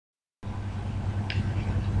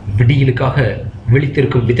விடியலுக்காக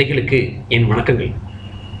விழித்திருக்கும் விதைகளுக்கு என் வணக்கங்கள்.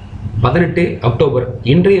 18 அக்டோபர்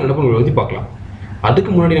இன்றைய நடப்புகளை பற்றி பார்க்கலாம். அதுக்கு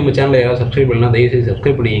முன்னாடி நம்ம சேனலை யாராவது சப்ஸ்கிரைப் பண்ணலாம், தயவுசெய்து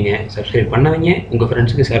சப்ஸ்கிரைப் பண்ணிங்க. சப்ஸ்கிரைப் பண்ணவங்க உங்கள்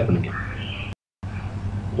ஃப்ரெண்ட்ஸுக்கு ஷேர் பண்ணுங்கள்.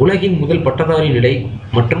 உலகின் முதல் பட்டதாரி நிலை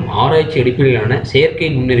மற்றும் ஆராய்ச்சி அடிப்படையிலான செயற்கை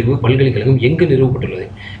நுண்ணறிவு பல்கலைக்கழகம் எங்கு நிறுவப்பட்டுள்ளது?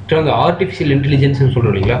 அந்த ஆர்டிஃபிஷியல் இன்டெலிஜென்ஸ்னு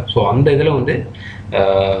சொல்கிறோம் இல்லைங்களா? ஸோ அந்த இதில் வந்து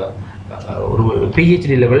ஒரு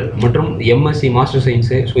பிஹெச்டி லெவல் மற்றும் எம்எஸ்சி மாஸ்டர்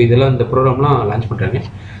சயின்ஸு, ஸோ இதெல்லாம் இந்த ப்ரோக்ராம்லாம் லான்ச் பண்ணுறாங்க.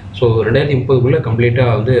 ஸோ 2030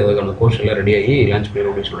 கம்ப்ளீட்டாக வந்து அதுக்கான கோர்ஸ் எல்லாம் ரெடியாகி லான்ச் பண்ணிடும்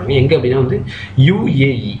அப்படின்னு சொல்கிறாங்க. எங்கே அப்படின்னா வந்து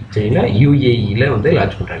யுஏஇ, சரிங்களா? யுஏஇயில் வந்து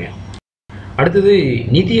லான்ச் பண்ணுறாங்க. அடுத்தது,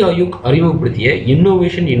 நிதி ஆயோக் அறிமுகப்படுத்திய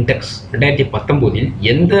இன்னோவேஷன் இண்டெக்ஸ் 2019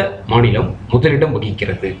 எந்த மாநிலம் முதலிடம்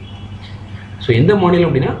வகிக்கிறது? ஸோ எந்த மாநிலம்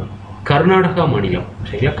அப்படின்னா கர்நாடகா மாநிலம்,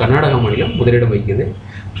 சரிங்களா? கர்நாடகா மாநிலம் முதலிடம் வகிக்கிறது.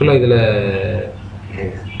 ஆக்சுவலாக இதில்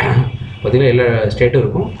பார்த்தீங்கன்னா எல்லா ஸ்டேட்டும்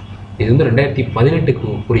இருக்கும். இது வந்து 2018க்கு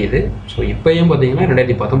கூடியது. ஸோ இப்போயும் பார்த்தீங்கன்னா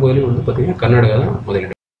 2019 வந்து பார்த்தீங்கன்னா கர்நாடகா தான்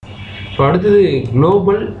முதலிடம். ஸோ அடுத்தது,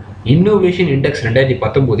 குளோபல் இன்னோவேஷன் இண்டெக்ஸ்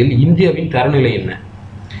 2019 இந்தியாவின் தரநிலை என்ன?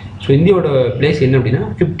 ஸோ இந்தியாவோட பிளேஸ் என்ன அப்படின்னா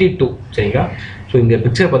 52, சரிங்களா? ஸோ இந்த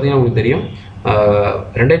பிக்சர் பார்த்தீங்கன்னா உங்களுக்கு தெரியும்.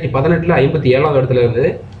 2018 57வது இடத்துல இருந்தது.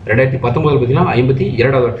 2019 பார்த்தீங்கன்னா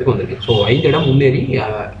 52வது இடத்துக்கு வந்திருக்கு. ஸோ 5 இடம் முன்னேறி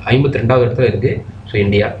 52வது இடத்துல இருக்குது. ஸோ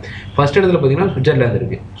இந்தியா ஃபர்ஸ்ட் இடத்துல பார்த்தீங்கன்னா சுவிட்சர்லாந்து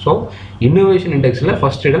இருக்குது. ஸோ இன்னோவேஷன் இண்டெக்ஸில்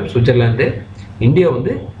ஃபர்ஸ்ட் இடம் சுவிட்சர்லாந்து, இந்தியா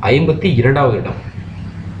வந்து 52வது இடம்.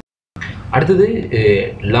 அடுத்தது,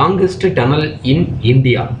 longest tunnel in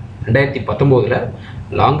India 2019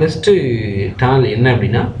 longest tunnel என்ன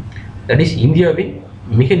அப்படின்னா, தட் இஸ் இந்தியாவின்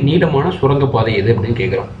மிக நீளமான சுரங்கப்பாதை எது அப்படின்னு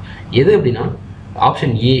கேட்குறோம். எது அப்படின்னா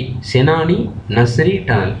option A, Senani Nasri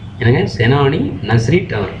tunnel. என்னங்க? செனானி நஸ்ரி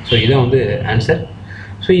டனல். ஸோ இதான் வந்து ஆன்சர்.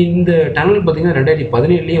 ஸோ இந்த டனல் பார்த்திங்கன்னா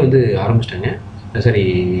 2017 வந்து ஆரம்பிச்சிட்டாங்க, சரி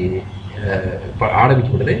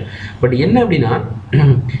ஆரம்பிக்கப்பட்டது. பட் என்ன அப்படின்னா,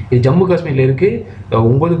 இது ஜம்மு காஷ்மீரில் இருக்குது.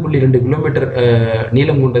 9.2 கிலோமீட்டர்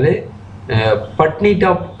நீளம் கொண்டது.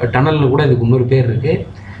 பட்னிடாப் டனல்னு கூட இதுக்கு இன்னொரு பேர் இருக்குது.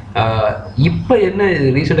 இப்போ என்ன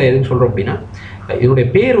ரீசெண்டாக எதுக்கு சொல்கிறோம் அப்படின்னா, இதனுடைய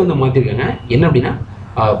பேர் வந்து மாற்றிருக்காங்க. என்ன அப்படின்னா,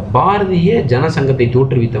 பாரதிய ஜனசங்கத்தை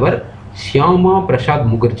தோற்றுவித்தவர் ஷியாமா பிரசாத்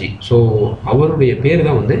முகர்ஜி. ஸோ அவருடைய பேர்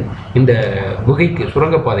தான் வந்து இந்த குகைக்கு,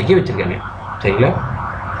 சுரங்கப்பாதைக்கு வச்சுருக்காங்க, சரிங்களா?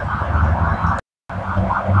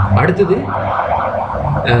 அடுத்தது,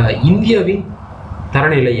 இந்தியாவின்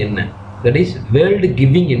தரநிலை என்ன? That is world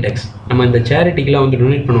giving index. நம்ம இந்த சேரிட்டிக்கெலாம் வந்து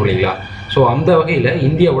டொனேட் பண்ணுவோம் இல்லைங்களா? ஸோ அந்த வகையில்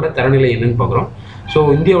இந்தியாவோட தரநிலை என்னன்னு பார்க்குறோம். ஸோ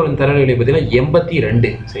இந்தியாவோட தரநிலை பார்த்தீங்கன்னா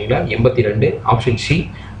 82, சரிங்களா? 82 ஆப்ஷன் சி.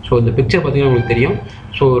 ஸோ இந்த பிக்சர் பார்த்தீங்கன்னா உங்களுக்கு தெரியும்.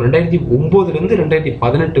 ஸோ 2009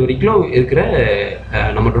 2018 வரைக்கும் இருக்கிற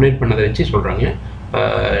நம்ம டொனேட் பண்ணதை வச்சு சொல்கிறாங்க,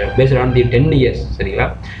 பேஸ்ட் ஆன் தி 10 இயர்ஸ், சரிங்களா?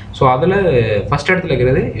 ஸோ அதில் ஃபஸ்ட் இடத்துல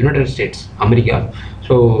இருக்கிறது யுனைடெட் ஸ்டேட்ஸ் அமெரிக்கா.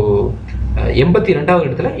 ஸோ 82வது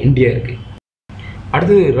இடத்துல இந்தியா இருக்குது.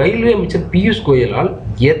 அடுத்தது, ரயில்வே அமைச்சர் பியூஷ் கோயலால்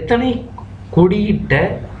எத்தனை கொடியிட்ட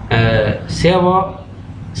சேவா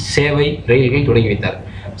சேவை ரயில்கள் தொடங்கி வைத்தார்?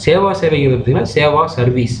 சேவா சேவைங்கிறது பார்த்தீங்கன்னா சேவா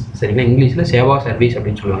சர்வீஸ், சரிங்களா? இங்கிலீஷில் சேவா சர்வீஸ்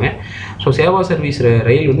அப்படின்னு சொல்லுவாங்க. ஸோ சேவா சர்வீஸ்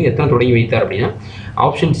ரயில் வந்து எத்தனை தொடங்கி வைத்தார் அப்படின்னா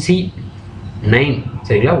ஆப்ஷன் சி 9,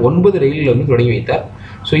 சரிங்களா? 9 ரயில்கள் வந்து தொடங்கி வைத்தார்.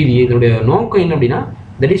 ஸோ இதனுடைய நோக்கம் என்ன அப்படின்னா,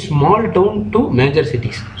 that is small town to major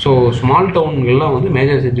cities. So small டவுன்கள்லாம் வந்து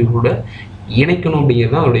மேஜர் சிட்டிஸ் கூட இணைக்கணும்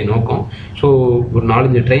அப்படிங்கிறது தான் அதோடைய நோக்கம். ஸோ ஒரு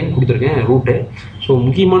 4-5 ட்ரெயின் கொடுத்துருக்கேன் ரூட்டு. ஸோ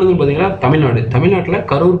முக்கியமானதுன்னு பார்த்தீங்கன்னா தமிழ்நாட்டில்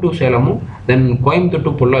Karur to சேலமும் then Coimbatore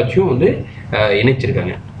to பொள்ளாச்சியும் வந்து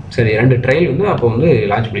இணைச்சிருக்காங்க. சரி, 2 ட்ரெயின் வந்து அப்போ வந்து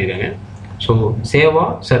லான்ச் பண்ணியிருக்காங்க. So Seva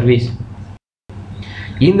service.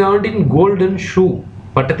 இந்த ஆண்டின் கோல்டன் ஷூ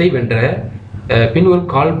பட்டத்தை வென்ற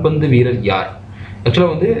பின்வரும் கால்பந்து வீரர் யார்?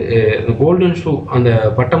 ஆக்சுவலாக வந்து இந்த கோல்டன் ஷூ அந்த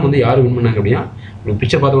பட்டம் வந்து யார் வின் பண்ணாங்க அப்படின்னா, ஒரு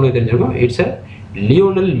பிக்சர் பார்த்தோன்னே தெரிஞ்சிருக்கும். இட்ஸ்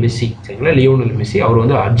லியோனல் மெஸ்ஸி, சரிங்களா? Lionel Messi. அவர்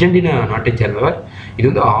வந்து அர்ஜென்டினா நாட்டை சேர்ந்தவர். இது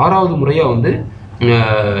வந்து 6வது முறையாக வந்து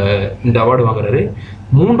இந்த அவார்டு வாங்குறாரு.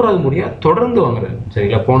 3வது முறையாக தொடர்ந்து வாங்குறாரு,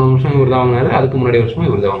 சரிங்களா? போன வருஷம் இவர் தான் வாங்கினாரு, அதுக்கு முன்னாடி வருஷமும்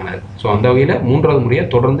இவர் தான் வாங்கினார். ஸோ அந்த வகையில் 3வது முறையாக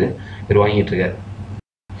தொடர்ந்து இவர் வாங்கிட்டு இருக்காரு.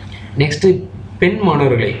 நெக்ஸ்ட்டு, பெண்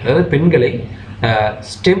மாணவர்களை, அதாவது பெண்களை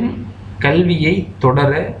ஸ்டெம் கல்வியை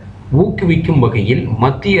தொடர ஊக்குவிக்கும் வகையில்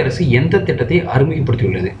மத்திய அரசு எந்த திட்டத்தை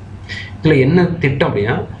அறிமுகப்படுத்தியுள்ளது? இதில் என்ன திட்டம்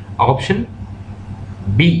அப்படின்னா ஆப்ஷன்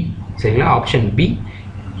பி, சரிங்களா? ஆப்ஷன் பி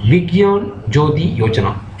விக்யான் ஜோதி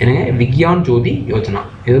யோஜனா. என்னங்க? விக்யான் ஜோதி யோஜனா.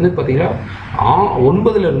 இது வந்து பார்த்தீங்கன்னா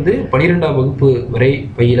 9லேருந்து 12ஆம் வகுப்பு வரை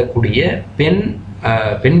பயிலக்கூடிய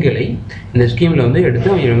பெண்களை இந்த ஸ்கீமில் வந்து எடுத்து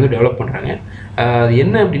அவங்க வந்து டெவலப் பண்ணுறாங்க. அது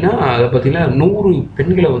என்ன அப்படின்னா, அதை பார்த்தீங்கன்னா 100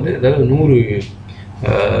 பெண்களை வந்து, அதாவது 100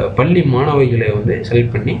 பள்ளி மாணவிகளை வந்து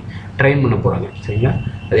செலக்ட் பண்ணி ட்ரெயின் பண்ண போகிறாங்க, சரிங்களா?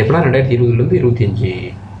 அது எப்படின்னா 2020லேருந்து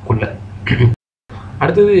 25க்குள்ள.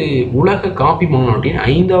 அடுத்தது, உலக காஃபி மாநாட்டின்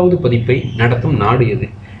 5வது பதிப்பை நடத்தும் நாடு எது?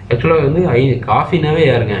 ஆக்சுவலாக வந்து காஃபினாவே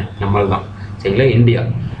யாருங்க? நம்மள் தான், சரிங்களா? இந்தியா.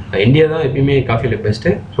 இந்தியா தான் எப்பயுமே காஃபியில்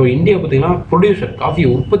பெஸ்ட்டு. ஸோ இந்தியா பார்த்தீங்கன்னா ப்ரொடியூசர் காஃபி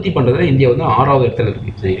உற்பத்தி பண்ணுறதுல இந்தியா வந்து 6வது இடத்துல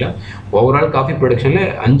இருக்குது. சரிங்களா, ஓவரால் காஃபி ப்ரொடக்ஷனில்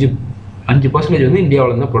 5% வந்து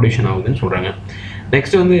இந்தியாவில் தான் ப்ரொடியூஷன் ஆகுதுன்னு சொல்கிறாங்க.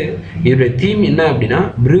 நெக்ஸ்ட் வந்து இதோடைய தீம் என்ன அப்படின்னா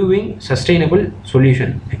ப்ரூவிங் சஸ்டைனபிள்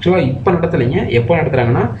சொல்யூஷன். ஆக்சுவலாக இப்போ நடத்தலைங்க, எப்போ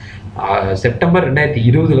நடத்துகிறாங்கன்னா செப்டம்பர்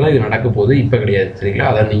 2020 தான் இது நடக்க போகுது, இப்போ கிடையாது. சரிங்களா,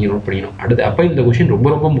 அதை நீங்கள் நோட் பண்ணிக்கணும். அடுத்து அப்போ இந்த கொஷின் ரொம்ப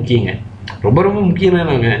ரொம்ப முக்கியங்க, ரொம்ப முக்கியம்னா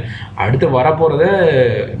நாங்கள் அடுத்து வரப்போகிறத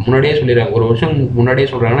முன்னாடியே சொல்லிடுறாங்க. ஒரு வருஷம் முன்னாடியே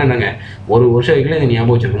சொல்கிறாங்கன்னா என்னங்க, ஒரு வருஷம் வரைக்கும் இதை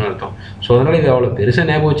ஞாபகம் வச்சுருக்கணும்னு அர்த்தம். ஸோ அதனால் இது அவ்வளோ பெருசாக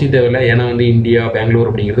ஞாபகம் வச்சு தேவையில்லை. ஏன்னா வந்து இந்தியா பெங்களூர்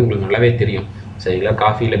அப்படிங்கிறது உங்களுக்கு நல்லாவே தெரியும். சரிங்களா,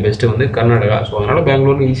 காஃபியில் பெஸ்ட்டு வந்து கர்நாடகா. ஸோ அதனால்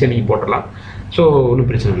பெங்களூர் ஈஸியாக நீங்கள் போட்டுடலாம். ஸோ ஒன்றும்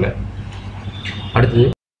பிரச்சனை இல்லை. அடுத்தது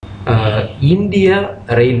India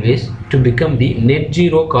railways to become the net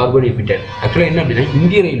zero carbon emitter. ஆக்சுவலாக என்ன அப்படின்னா,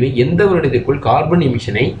 இந்திய ரயில்வே எந்த வருடத்திற்குள் கார்பன்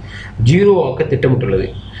எமிஷனை ஜீரோ ஆக்க திட்டமிட்டுள்ளது.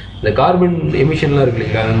 இந்த கார்பன் எமிஷன்லாம் இருக்கு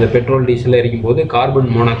இல்லைங்களா, அந்த பெட்ரோல் டீசலில் எரிக்கும் போது கார்பன்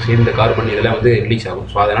மோனாக்சைடு, இந்த கார்பன் இதெல்லாம் வந்து ரிலீஸ் ஆகும்.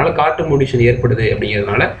 ஸோ அதனால் காற்று பொல்யூஷன் ஏற்படுது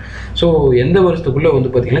அப்படிங்கிறதுனால ஸோ எந்த வருஷத்துக்குள்ளே வந்து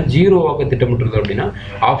பார்த்திங்கன்னா ஜீரோ ஆக்க திட்டமிட்டுறது அப்படின்னா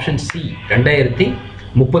ஆப்ஷன் சி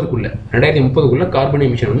 2030 கார்பன்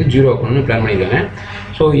எமிஷன் வந்து ஜீரோ ஆக்கணும்னு பிளான் பண்ணியிருக்காங்க.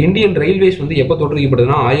 ஸோ இந்தியன் ரயில்வேஸ் வந்து எப்போ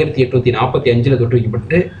தோற்றுவிக்கப்படுதுன்னா 1845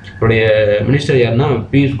 தோற்றுவிக்கப்பட்டது. இதோடைய மினிஸ்டர் யாருன்னா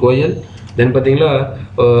பியூஷ் கோயல். தென் பார்த்தீங்கன்னா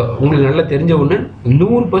உங்களுக்கு நல்லா தெரிஞ்ச ஒன்று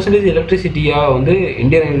 100% எலக்ட்ரிசிட்டியாக வந்து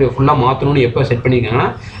இந்தியன் ரயில்வே ஃபுல்லாக மாற்றணும்னு எப்போ செட் பண்ணியிருக்காங்கன்னா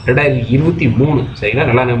 2023. சரிங்களா,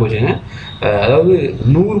 நல்லா ஞாபகம் வச்சுங்க. அதாவது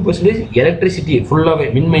 100% எலக்ட்ரிசிட்டி ஃபுல்லாகவே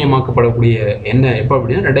மின்மயமாக்கப்படக்கூடிய என்ன எப்போ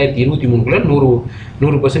அப்படின்னா 2023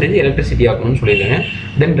 100% எலக்ட்ரிசிட்டி ஆக்கணும்னு சொல்லியிருக்காங்க.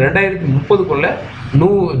 தென் 2030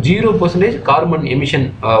 0% கார்பன் எமிஷன்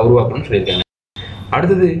உருவாக்கணும்னு சொல்லியிருக்காங்க.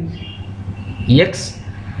 அடுத்தது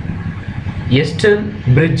எஸ்டர்ன்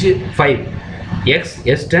பிரிட்ஜ்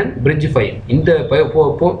 5 இந்த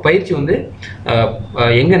பயிற்சி வந்து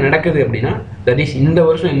எங்கே நடக்குது அப்படின்னா, தட் இஸ் இந்த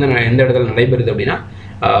வருஷம் எந்த இடத்துல நடைபெறுது அப்படின்னா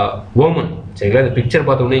ஓமன். சரிங்களா, இந்த பிக்சர்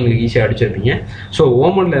பார்த்தோன்னே எங்களுக்கு ஈஸியாக அடிச்சிருப்பீங்க. ஸோ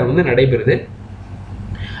ஓமனில் வந்து நடைபெறுது.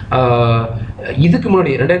 இதுக்கு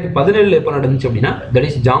முன்னாடி 2017 எப்போ நடந்துச்சு அப்படின்னா தட்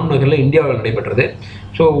இஸ் ஜாம்நகரில் இந்தியாவில் நடைபெற்றது.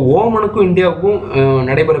 ஸோ ஓமனுக்கும் இந்தியாவுக்கும்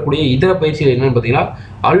நடைபெறக்கூடிய இதர பயிற்சிகள் என்னென்னு பார்த்தீங்கன்னா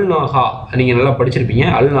அல் நாகா, நீங்கள் நல்லா படிச்சிருப்பீங்க.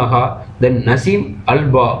 அல் நாகா, தென் நசீம் அல்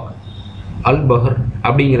பஹர்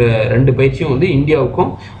அப்படிங்கிற 2 பயிற்சியும் வந்து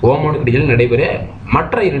இந்தியாவுக்கும் ஓமனுக்கு இடையில் நடைபெற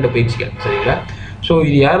மற்ற 2 பயிற்சிகள். சரிங்களா, ஸோ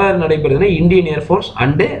இது யார் நடைபெறுதுன்னா Indian air force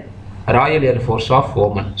and Royal air force of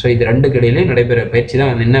Oman. So இது 2க்கு இடையிலே நடைபெற பயிற்சி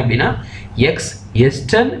தான் என்ன அப்படின்னா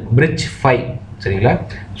எஸ்டர்ன் பிரிட்ஜ் 5. சரிங்களா,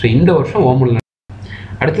 ஸோ இந்த வருஷம் ஓமனில்.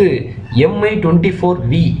 அடுத்து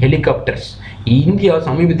Mi-24V ஹெலிகாப்டர்ஸ். இந்தியா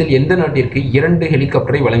சமீபத்தில் எந்த நாட்டிற்கு 2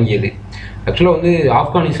 ஹெலிகாப்டரை வழங்கியது? ஆக்சுவலாக வந்து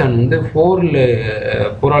ஆப்கானிஸ்தான் வந்து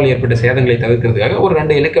போரால் ஏற்பட்ட சேதங்களை தவிர்க்கிறதுக்காக ஒரு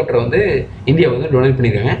 2 ஹெலிகாப்டர் வந்து இந்தியா வந்து டொனேட்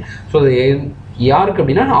பண்ணியிருக்காங்க. ஸோ அது யாருக்கு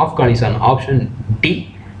அப்படின்னா ஆப்கானிஸ்தான். Option D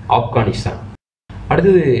Afghanistan.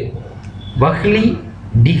 அடுத்தது வஹ்லி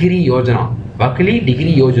டிகிரி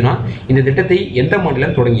யோஜனா இந்த திட்டத்தை எந்த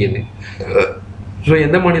மாநிலம் தொடங்கியது? ஸோ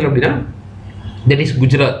எந்த மாநிலம் அப்படின்னா தட் இஸ்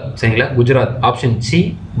குஜராத். சரிங்களா, Gujarat. Option C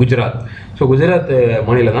Gujarat. So Gujarat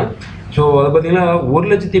மாநிலம் தான். ஸோ அதை பார்த்தீங்கன்னா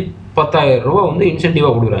 1,10,000 ரூபா வந்து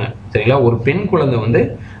இன்சென்டிவாக கொடுக்குறாங்க. சரிங்களா, ஒரு பெண் குழந்தை வந்து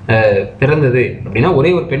பிறந்தது அப்படின்னா, ஒரே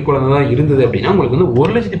ஒரு பெண் குழந்தை தான் இருந்தது அப்படின்னா உங்களுக்கு வந்து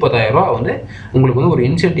 1,10,000 ரூபா வந்து உங்களுக்கு வந்து ஒரு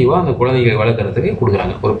இன்சென்டிவாக அந்த குழந்தைகளை வளர்க்குறதுக்கு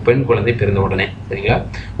கொடுக்குறாங்க, ஒரு பெண் குழந்தை பிறந்த உடனே. சரிங்களா,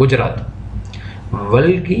 குஜராத்.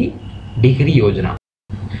 வல்கி டிகிரி யோஜனா.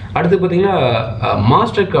 அடுத்து பார்த்தீங்கன்னா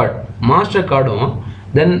மாஸ்டர் கார்டும்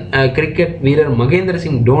தென் கிரிக்கெட் வீரர் மகேந்திர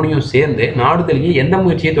சிங் தோனியும் சேர்ந்து நாடு தழுவிய எந்த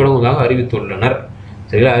முயற்சியை தொடங்குவதாக அறிவித்துள்ளனர்?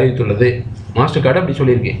 சரிங்களா, அறிவித்துள்ளது. மாஸ்டர் கார்டு அப்படி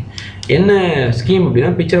சொல்லியிருக்கு. என்ன ஸ்கீம் அப்படின்னா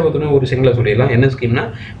பிக்சரை பார்த்தோன்னே ஒரு செகண்டில் சொல்லிடலாம். என்ன ஸ்கீம்னா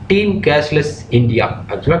டீம் கேஷ்லெஸ் இந்தியா.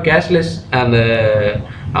 ஆக்சுவலாக கேஷ்லெஸ் அந்த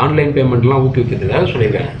ஆன்லைன் பேமெண்ட்லாம் ஊக்குவிக்கிறதுக்காக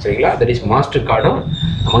சொல்லியிருக்காங்க. சரிங்களா, தட் இஸ் மாஸ்டர் கார்டும்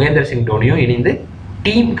மகேந்திர சிங் தோனியும் இணைந்து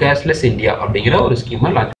டீம் கேஷ்லெஸ் இந்தியா அப்படிங்கிற ஒரு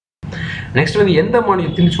ஸ்கீமை லான்ச். நெக்ஸ்ட் வந்து எந்த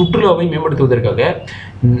மாநிலத்தில் சுற்றுலாவை மேம்படுத்துவதற்காக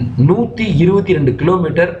 122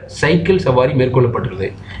 கிலோமீட்டர் சைக்கிள் சவாரி மேற்கொள்ளப்பட்டுள்ளது?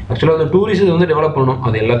 ஆக்சுவலாக அந்த டூரிசத்தை வந்து டெவலப் பண்ணணும்,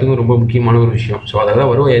 அது எல்லாத்துக்கும் ரொம்ப முக்கியமான ஒரு விஷயம். ஸோ அதில்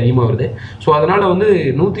தான் வருவாய் அதிகமாக வருது. ஸோ அதனால் வந்து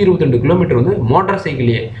 122 கிலோமீட்டர் வந்து மோட்டார்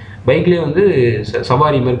சைக்கிள்லேயே பைக்லேயே வந்து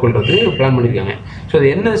சவாரி மேற்கொள்றது பிளான் பண்ணியிருக்காங்க. ஸோ அது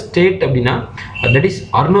என்ன ஸ்டேட் அப்படின்னா தட் இஸ்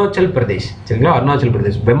அருணாச்சல் பிரதேஷ். சரிங்களா, அருணாச்சல்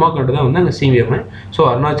பிரதேஷ். பெமா கண்டு தான் வந்து அங்கே சிஎம். ஸோ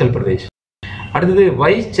அருணாச்சல் பிரதேஷ். அடுத்தது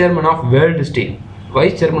vice chairman of world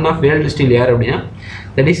steel யார் அப்படின்னா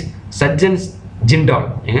தட் இஸ் சஞ்சன் ஜிண்டால்.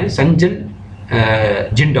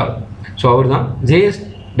 ஸோ அவர் தான்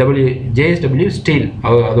ஜேஎஸ்டபிள்யூ ஸ்டீல்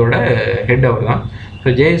அதோட ஹெட் அவர் தான். ஸோ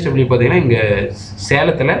ஜேஎஸ்டபிள்யூ பார்த்தீங்கன்னா இங்கே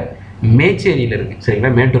சேலத்தில் மேச்சேரியில் இருக்குது.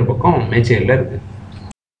 சரிங்களா, மேட்டூர் பக்கம் மேச்சேரியில் இருக்குது.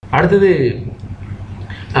 அடுத்தது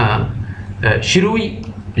ஷிருய்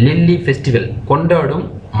லில்லி ஃபெஸ்டிவல் கொண்டாடும்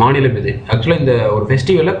மாநிலம் எது? ஆக்சுவலாக இந்த ஒரு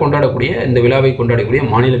ஃபெஸ்டிவலை இந்த விழாவை கொண்டாடக்கூடிய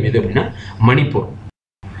மாநிலம் எது அப்படின்னா மணிப்பூர்.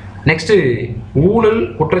 நெக்ஸ்ட்டு, ஊழல்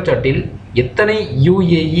குற்றச்சாட்டில் எத்தனை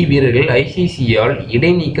UAE வீரர்கள் ICCயால்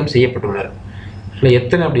இடைநீக்கம் செய்யப்பட்டுள்ளனர்? இல்லை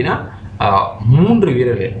எத்தனை அப்படின்னா 3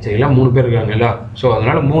 வீரர்கள், சரிங்களா? 3 பேர் இருக்காங்கல்ல. ஸோ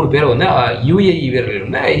அதனால 3 பேர் வந்து UAE வீரர்கள்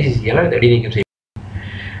வந்து ICCயால் இடைநீக்கம் செய்ய.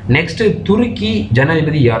 நெக்ஸ்ட், துருக்கி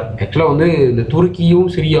ஜனாதிபதி யார்? ஆக்சுவலாக வந்து இந்த துருக்கியும்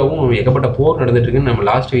சிரியாவும் ஏகப்பட்ட போர் நடந்துட்டு இருக்குன்னு நம்ம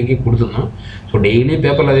லாஸ்ட் வீக்கே கொடுத்துருந்தோம். ஸோ டெய்லி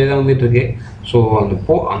பேப்பரில் அதே தான் வந்துட்டு இருக்கு. ஸோ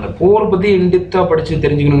அந்த போரை பற்றி இன்டெப்த்தாக படித்து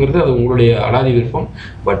தெரிஞ்சுக்கணுங்கிறது அது உங்களுடைய அலாதி விருப்பம்.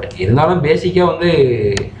 பட் இருந்தாலும் பேசிக்காக வந்து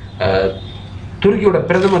துருக்கியோட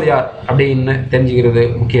பிரதமர் யார் அப்படின்னு தெரிஞ்சுக்கிறது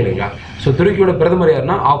முக்கியம் இல்லைங்களா? ஸோ துருக்கியோட பிரதமர்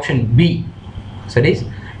யாருன்னா ஆப்ஷன் பி, சரி,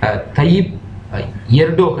 தயிப்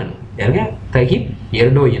எர்டோகன். யாருங்க? தயிப்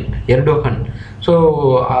எர்டோகன். ஸோ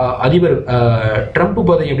அதிபர் ட்ரம்ப்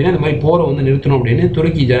பார்த்தீங்க அப்படின்னா இந்த மாதிரி போரை வந்து நிறுத்தணும் அப்படின்னு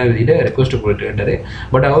துருக்கி ஜனாதிபதியிட்ட ரெக்வஸ்ட் கொடுத்து கேட்டார்.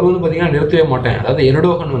 பட் அவர் வந்து பார்த்தீங்கன்னா நிறுத்தவே மாட்டேன், அதாவது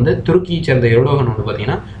எர்டோகன் வந்து துருக்கியை சேர்ந்த எர்டோகன் வந்து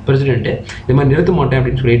பார்த்தீங்கன்னா பிரசிடென்ட்டு இது மாதிரி நிறுத்த மாட்டேன்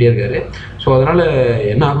அப்படின்னு சொல்லிகிட்டே இருக்காரு. ஸோ அதனால்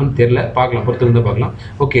என்ன ஆகும்னு தெரியல, பார்க்கலாம், பொறுத்து இருந்தால் பார்க்கலாம்.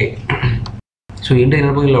 ஓகே, ஸோ இன்றைய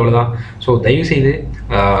நிருபங்கள் அவ்வளோதான். ஸோ தயவுசெய்து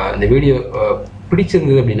இந்த வீடியோ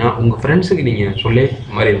பிடிச்சிருந்தது அப்படின்னா உங்கள் ஃப்ரெண்ட்ஸுக்கு நீங்கள் சொல்லி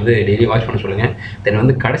இந்த மாதிரி வந்து டெய்லி வாட்ச் பண்ண சொல்லுங்கள். தென்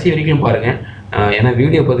வந்து கடைசி வரைக்கும் பாருங்கள். ஏன்னா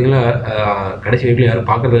வீடியோ பார்த்தீங்கன்னா கடைசி வரைக்கும் யாரும்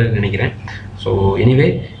பார்க்குறதுன்னு நினைக்கிறேன். ஸோ எனிவே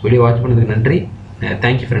வீடியோ வாட்ச் பண்ணதுக்கு நன்றி.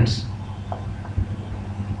 Thank you friends.